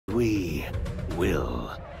I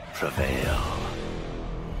will prevail.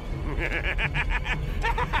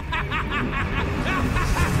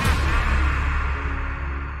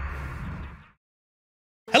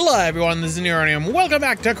 Hello everyone, this is Neronium. Welcome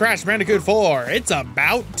back to Crash Bandicoot 4. It's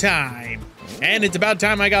about time. And it's about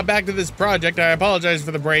time I got back to this project. I apologize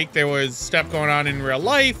for the break. There was stuff going on in real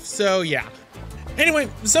life, so yeah. Anyway,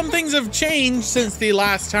 some things have changed since the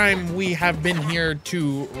last time we have been here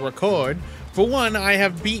to record. For one, I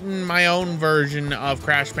have beaten my own version of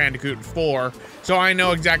Crash Bandicoot 4, so I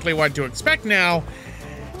know exactly what to expect now.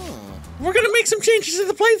 We're gonna make some changes to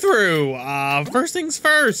the playthrough. First things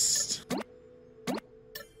first.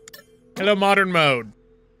 Hello, modern mode.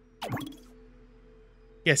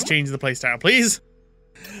 Yes, change the playstyle, please.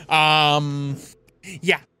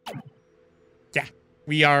 Yeah.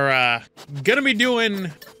 We are, gonna be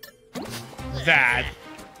doing that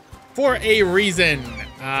for a reason.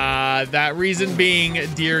 That reason being,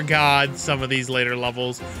 dear God, some of these later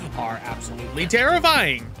levels are absolutely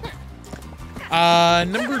terrifying.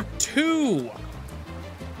 Number 2.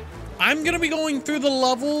 I'm gonna be going through the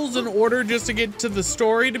levels in order just to get to the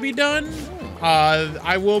story to be done.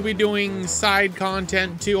 I will be doing side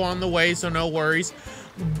content too on the way, so no worries.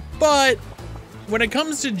 But when it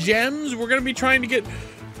comes to gems, we're gonna be trying to get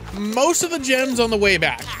most of the gems on the way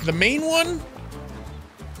back. The main one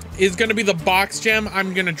is gonna be the box gem.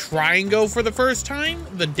 I'm gonna try and go for the first time.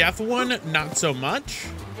 The death one, not so much.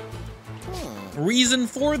 Reason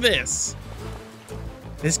for this.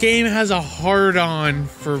 This game has a hard-on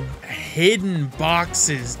for hidden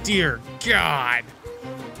boxes, dear God.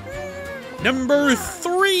 Number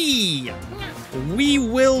 3, we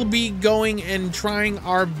will be going and trying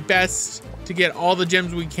our best to get all the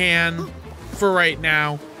gems we can for right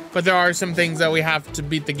now, but there are some things that we have to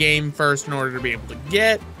beat the game first in order to be able to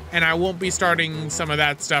get, and I won't be starting some of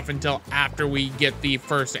that stuff until after we get the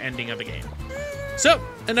first ending of the game. So,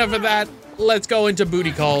 enough of that, let's go into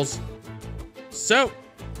booty calls. So,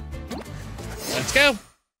 let's go.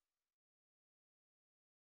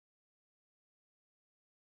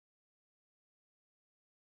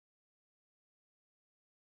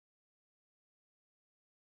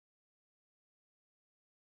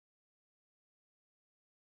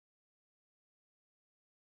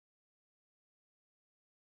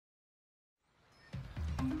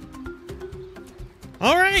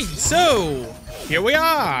 All right, so here we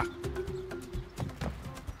are.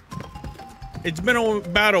 It's been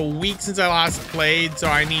about a week since I last played, so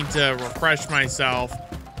I need to refresh myself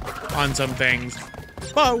on some things.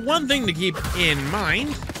 But one thing to keep in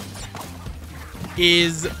mind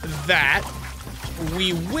is that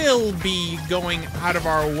we will be going out of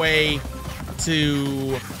our way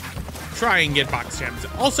to try and get box gems.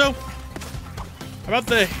 Also, about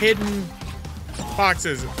the hidden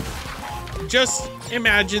boxes, just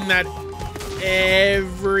imagine that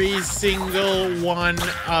every single one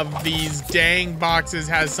of these dang boxes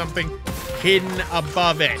has something hidden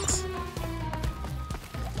above it.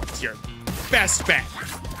 It's your best bet.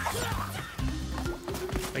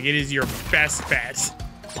 Like, it is your best bet,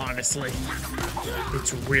 honestly.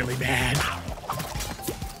 It's really bad.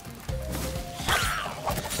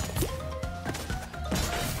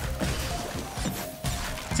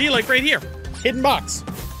 See, like right here, hidden box,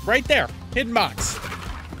 right there, hidden box.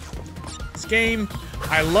 This game,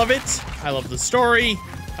 I love it. I love the story.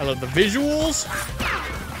 I love the visuals.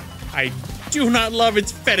 I do not love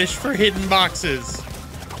its fetish for hidden boxes.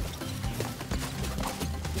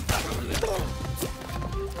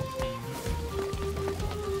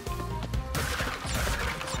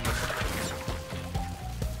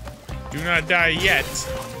 Do not die yet.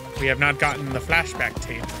 We have not gotten the flashback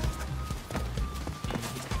tape.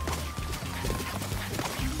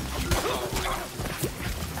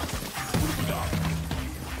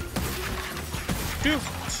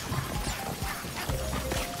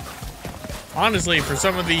 Honestly, for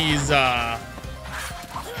some of these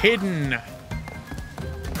hidden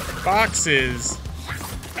boxes,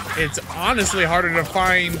 it's honestly harder to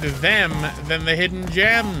find them than the hidden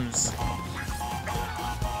gems.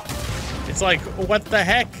 It's like, what the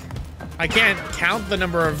heck? I can't count the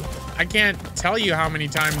number of, I can't tell you how many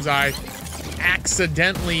times I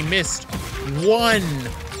accidentally missed one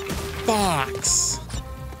box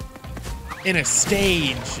in a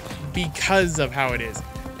stage because of how it is.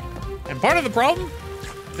 And part of the problem,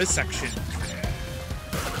 this section.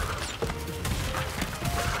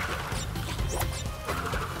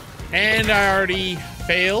 And I already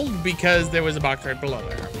failed because there was a box right below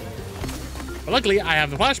there. But luckily, I have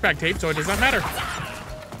the flashback tape, so it does not matter.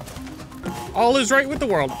 All is right with the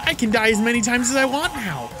world. I can die as many times as I want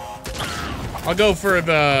now. I'll go for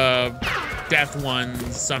the death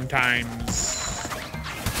ones sometimes.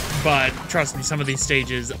 But trust me, some of these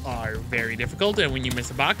stages are very difficult, and when you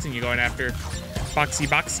miss a box and you're going after Boxy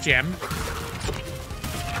Box Gem,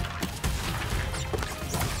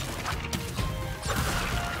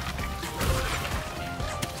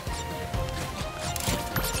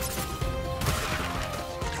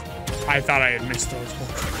 I thought I had missed those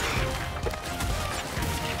ones.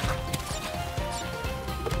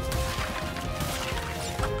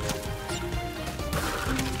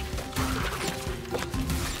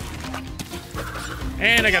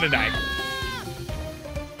 And I gotta die.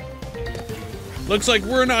 Looks like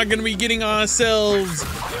we're not gonna be getting ourselves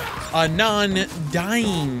a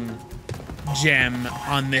non-dying gem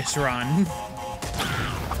on this run.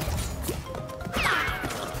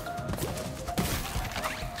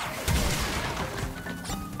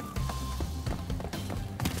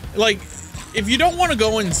 Like, if you don't want to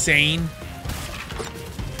go insane,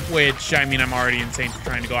 which, I mean, I'm already insane for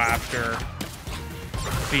trying to go after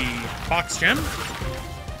the box gem.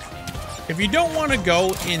 If you don't want to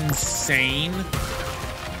go insane,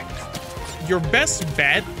 your best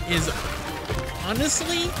bet is,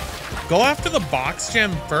 honestly, go after the box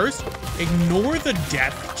gem first, ignore the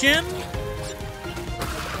death gem,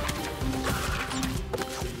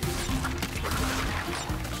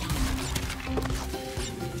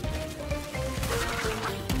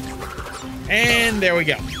 and there we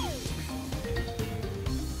go.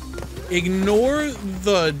 Ignore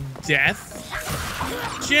the death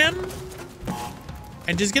gem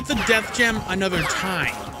and just get the death gem another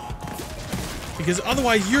time. Because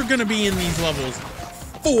otherwise you're gonna be in these levels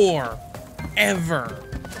forever.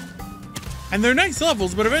 And they're nice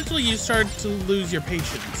levels, but eventually you start to lose your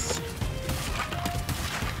patience.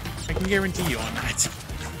 I can guarantee you on that.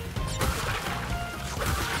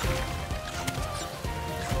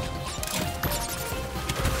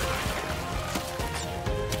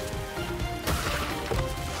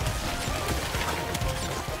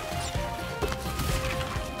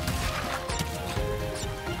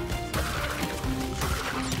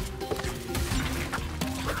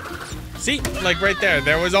 See, like right there,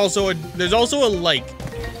 there's also a like,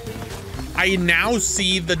 I now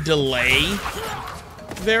see the delay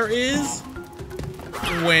there is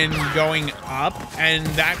when going up, and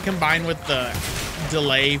that combined with the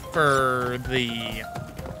delay for the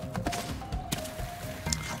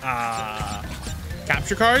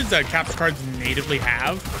capture cards that capture cards natively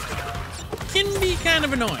have can be kind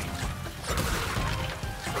of annoying.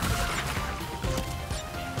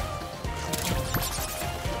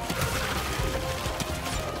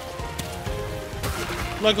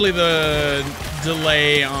 Luckily, the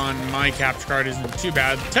delay on my capture card isn't too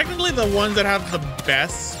bad. Technically, the ones that have the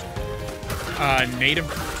best native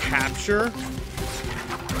capture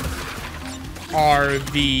are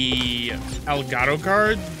the Elgato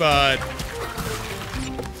cards, but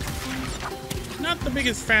not the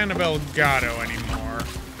biggest fan of Elgato anymore.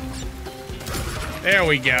 There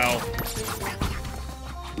we go.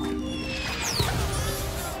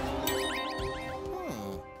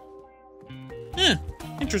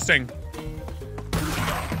 Interesting.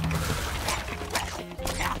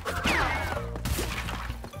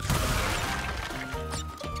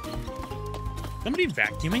 Somebody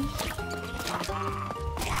vacuuming?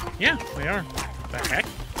 Yeah, they are. The heck?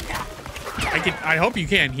 I hope you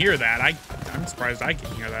can't hear that. I'm surprised I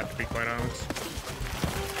can hear that, to be quite honest.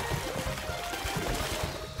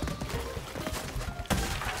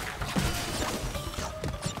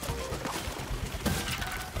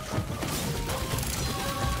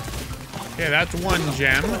 Okay, that's one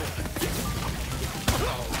gem.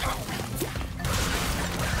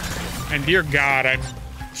 And dear God, I'm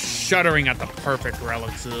shuddering at the perfect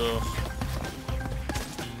relics. Ugh.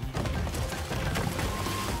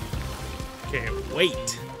 Okay,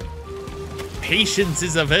 wait. Patience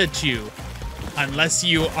is a virtue. Unless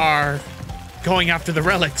you are going after the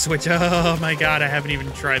relics, which, oh my God, I haven't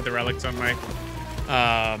even tried the relics on my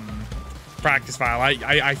practice file.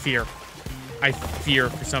 I fear. I fear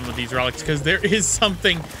for some of these relics, because there is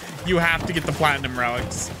something you have to get the platinum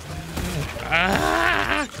relics.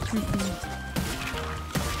 Ah!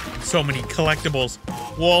 So many collectibles.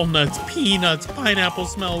 Walnuts, peanuts, pineapple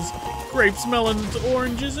smells, grapes, melons,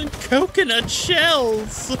 oranges, and coconut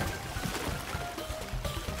shells.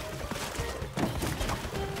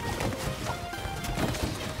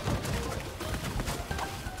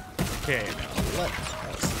 Okay, now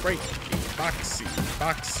let's break the boxes.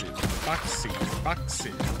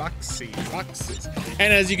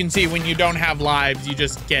 And as you can see, when you don't have lives, you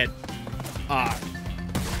just get a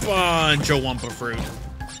bunch of Wumpa fruit.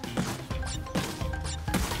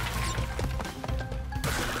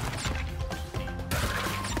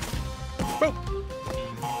 Boop.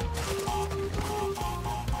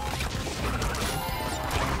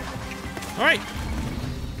 All right.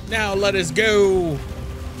 Now let us go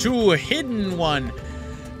to a hidden one.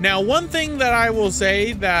 Now, one thing that I will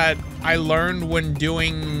say that I learned when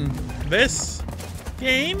doing this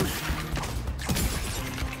game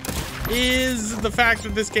is the fact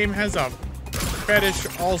that this game has a fetish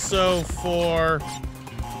also for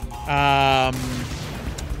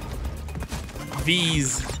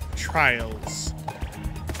these trials.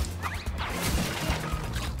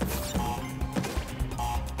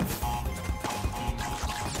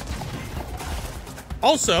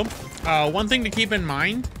 Also, one thing to keep in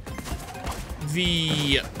mind,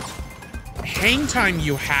 the hang time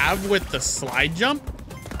you have with the slide jump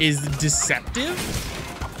is deceptive.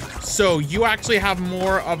 So you actually have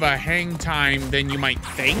more of a hang time than you might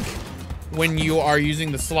think when you are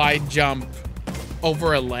using the slide jump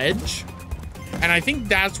over a ledge. And I think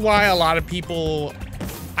that's why a lot of people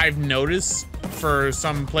I've noticed for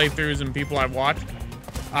some playthroughs and people I've watched,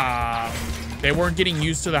 they weren't getting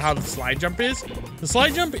used to how the slide jump is. The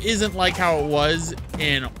slide jump isn't like how it was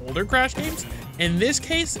in older Crash games. In this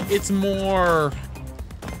case, it's more,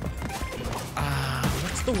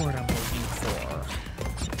 what's the word I'm looking for?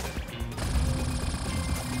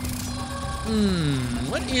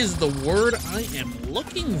 What is the word I am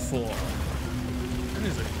looking for? That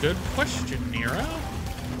is a good question, Nero.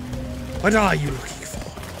 What are you looking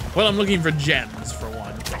for? Well, I'm looking for gems, for one.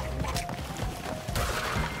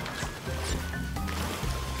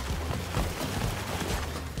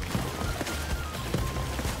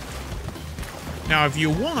 Now, if you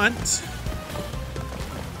want,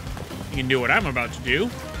 you can do what I'm about to do,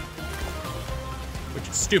 which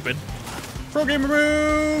is stupid. Pro gamer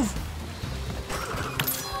move!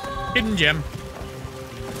 Hidden gem.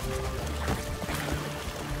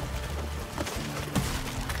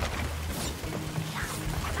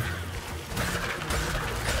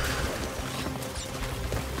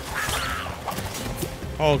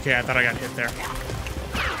 Okay, I thought I got hit there.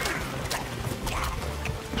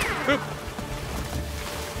 Boop.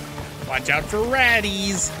 Watch out for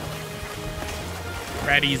ratties.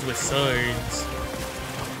 Ratties with swords.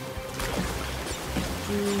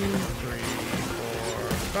 2, 3, 4,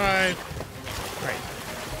 5. Right.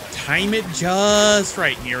 Time it just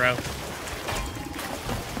right, Nero.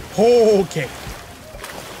 Okay.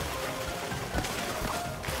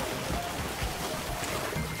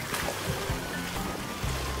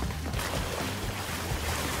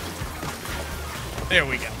 There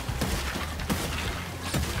we go.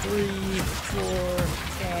 3, 4,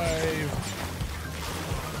 5.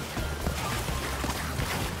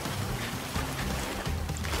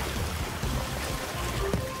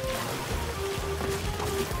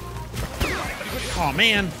 Oh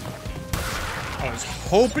man. I was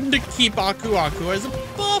hoping to keep Aku Aku as a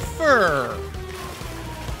buffer.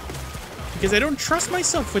 Because I don't trust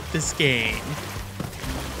myself with this game.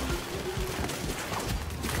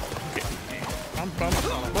 Okay. Bump, bump,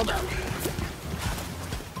 bump, bump.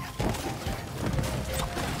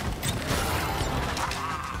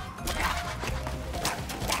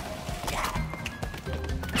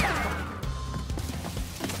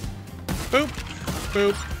 Boop,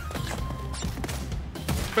 boop,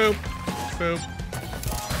 boop, boop.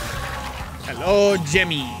 Hello,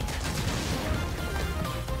 Gimmie.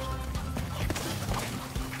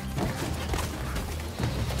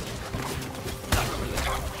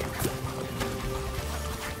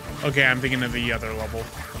 Okay, I'm thinking of the other level.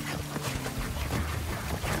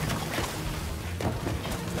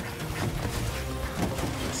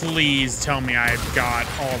 Please tell me I've got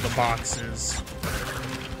all the boxes.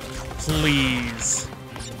 Please.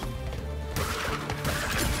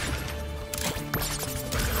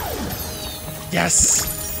 Yes!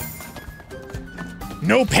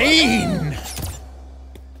 No pain!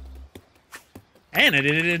 And I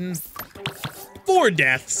did it in 4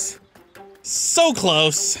 deaths. So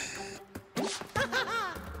close.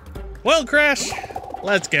 Well, Crash,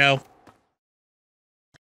 let's go.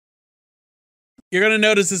 You're gonna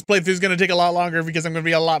notice this playthrough is gonna take a lot longer because I'm gonna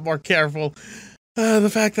be a lot more careful. The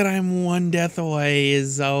fact that I'm 1 death away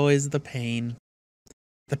is always the pain.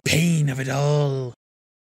 The pain of it all.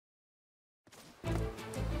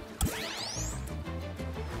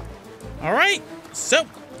 All right, so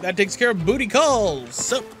that takes care of booty calls.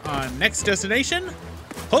 So, next destination,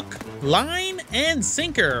 hook, line, and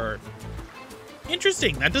sinker.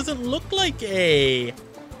 Interesting, that doesn't look like a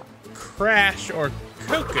Crash or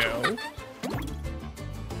Coco.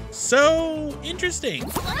 So, interesting.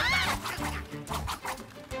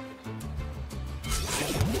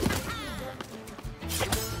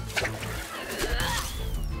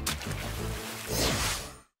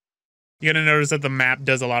 You're gonna notice that the map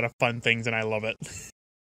does a lot of fun things, and I love it.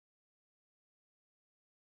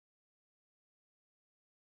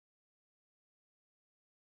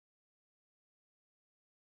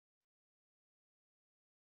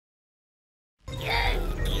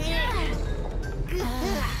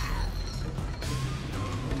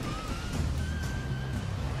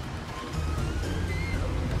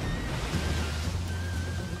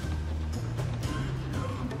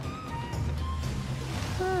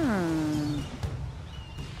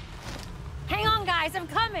 Hang on, guys, I'm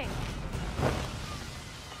coming.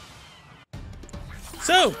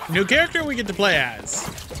 So, new character we get to play as.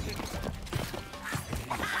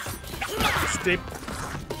 Step,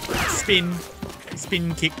 spin,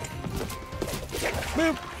 spin kick.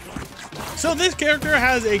 Boop. So this character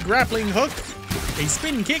has a grappling hook, a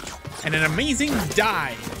spin kick, and an amazing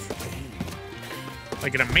dive.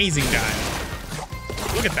 Like an amazing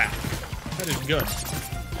dive. Look at that. That is good.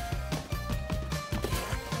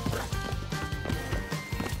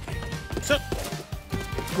 So,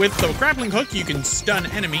 with the grappling hook, you can stun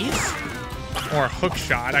enemies. Or hook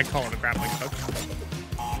shot, I call it a grappling hook.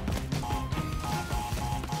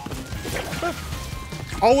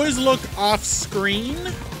 Always look off screen,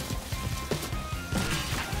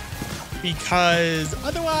 because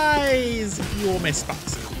otherwise you will miss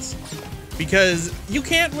boxes. Because you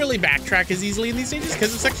can't really backtrack as easily in these stages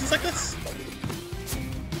because of sections like this.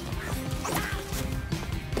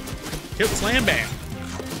 Kill, slam, bam.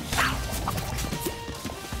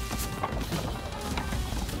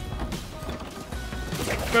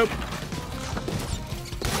 Boop.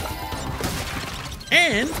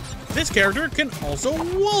 And this character can also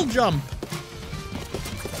wall jump.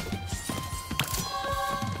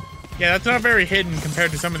 Yeah, that's not very hidden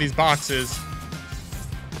compared to some of these boxes.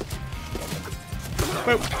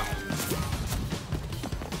 Boop.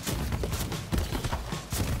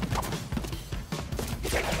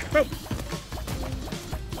 Boop.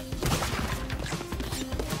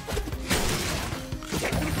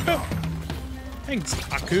 Boop. Thanks,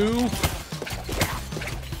 Aku.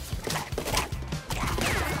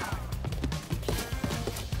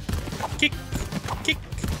 Kick, kick,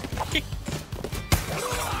 kick.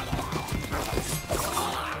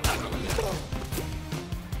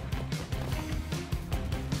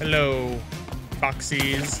 Hello,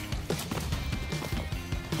 boxies.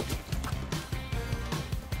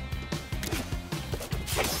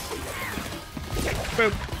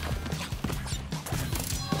 Boop.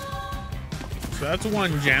 So that's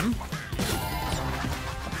one gem.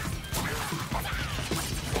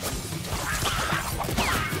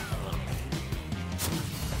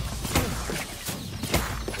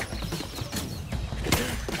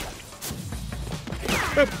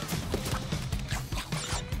 Boop.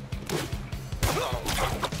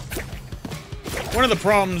 One of the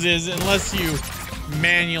problems is, unless you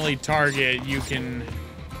manually target, you can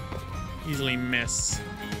easily miss.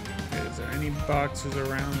 Is there any boxes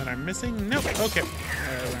around that I'm missing? Nope. Okay.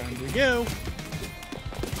 Around we go.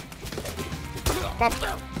 Pop.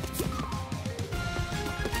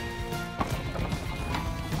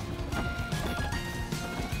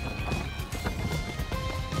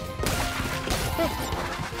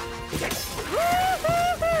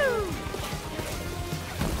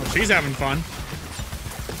 Oh, she's having fun.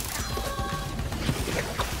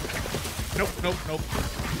 Nope, nope, nope.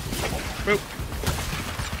 Boop.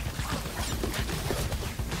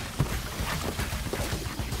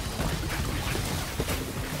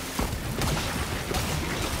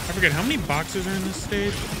 I forget, how many boxes are in this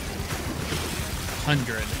stage?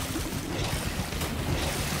 100.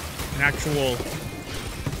 An actual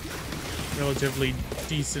relatively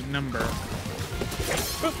decent number.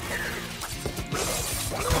 Boop.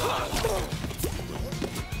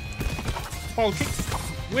 Ball kick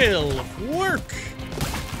will work.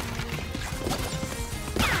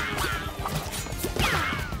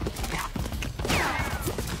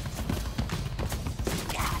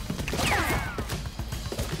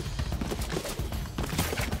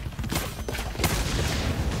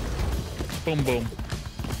 Boom, boom.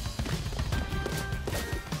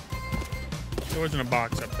 There wasn't a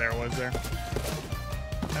box up there, was there?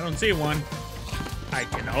 I don't see one. I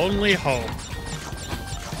can only hope.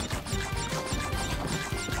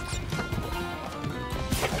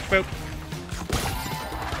 Boop.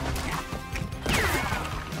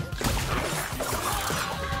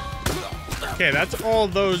 Okay, that's all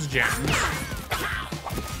those gems.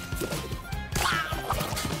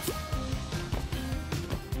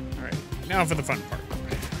 Alright, now for the fun part.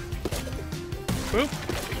 Boop.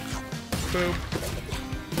 Boop.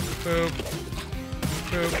 Boop.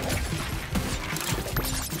 Boop.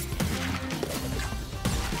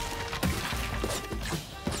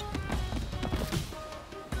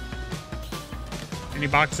 Any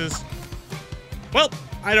boxes? Well,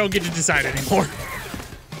 I don't get to decide anymore.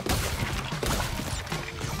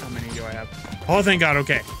 How many do I have? Oh, thank God.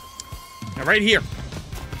 Okay. Now, right here.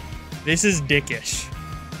 This is dickish.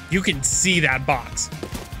 You can see that box.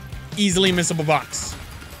 Easily missable box.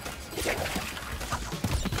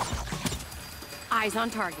 Eyes on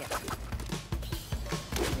target.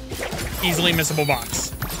 Easily missable box.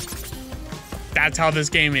 That's how this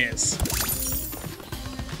game is.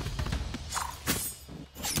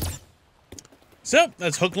 So,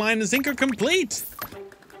 that's hook, line, and sinker complete.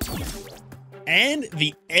 And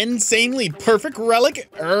the insanely perfect relic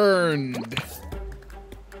earned.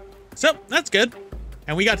 So, that's good.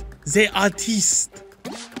 And we got the artiste.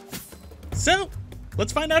 So,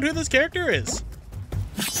 let's find out who this character is.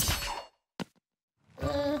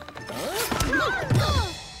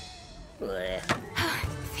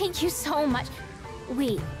 Thank you so much.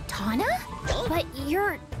 Wait, Tana? But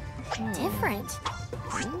you're different.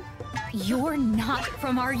 You're not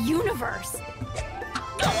from our universe.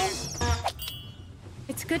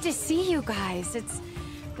 It's good to see you guys. It's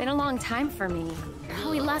been a long time for me.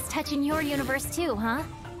 We lost touch in your universe too, huh?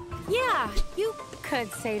 Yeah, you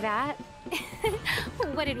could say that.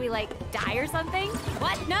 What did we, like, die or something?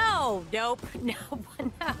 What? No, nope, no,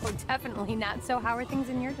 definitely not. So how are things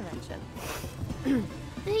in your dimension?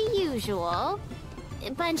 The usual. A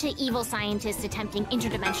bunch of evil scientists attempting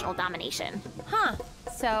interdimensional domination. Huh.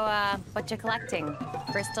 So, what you collecting?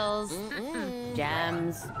 Crystals?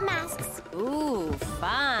 Gems? Masks. Ooh,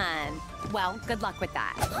 fun. Well, good luck with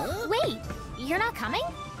that. Wait, you're not coming?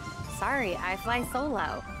 Sorry, I fly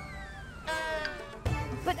solo.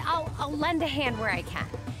 But I'll lend a hand where I can.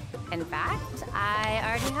 In fact, I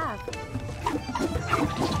already have.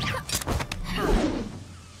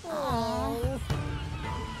 Oh.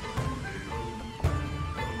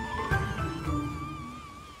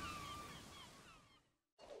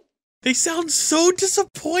 They sound so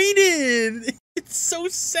disappointed. It's so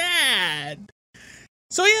sad.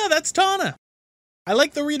 So yeah, that's Tana. I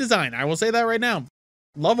like the redesign. I will say that right now.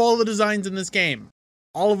 Love all the designs in this game.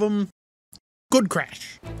 All of them, good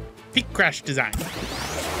Crash. Peak Crash design.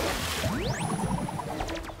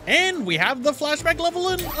 And we have the flashback level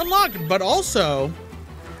unlocked, but also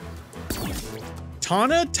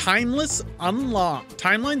Tana Timeless unlocked.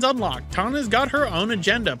 Timelines unlocked. Tana's got her own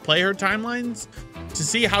agenda. Play her timelines to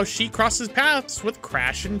see how she crosses paths with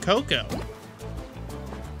Crash and Coco.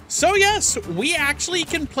 So yes, we actually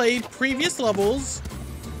can play previous levels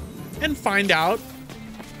and find out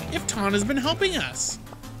if Tana's been helping us.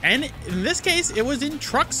 And in this case, it was in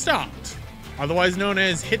Truck Stopped, otherwise known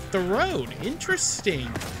as Hit the Road. Interesting.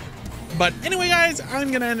 But anyway, guys, I'm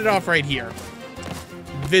gonna end it off right here.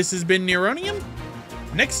 This has been Neronium.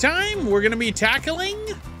 Next time, we're gonna be tackling,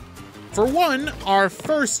 for one, our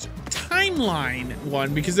first timeline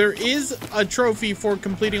one, because there is a trophy for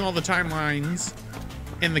completing all the timelines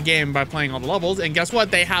in the game by playing all the levels. And guess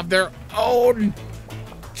what? They have their own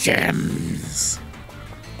gems.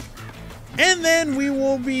 And then we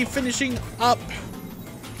will be finishing up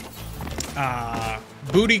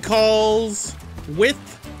booty calls with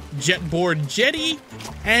Jetboard Jetty.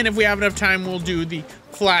 And if we have enough time, we'll do the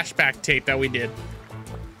flashback tape that we did.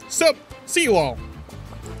 So, see you all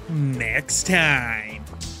next time.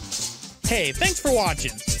 Hey, thanks for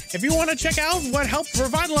watching. If you want to check out what helped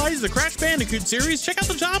revitalize the Crash Bandicoot series, check out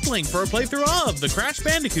the top link for a playthrough of the Crash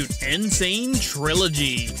Bandicoot Insane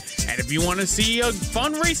Trilogy. And if you want to see a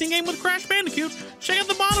fun racing game with Crash Bandicoot, check out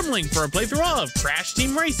the bottom link for a playthrough of Crash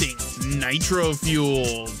Team Racing Nitro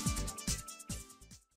Fueled.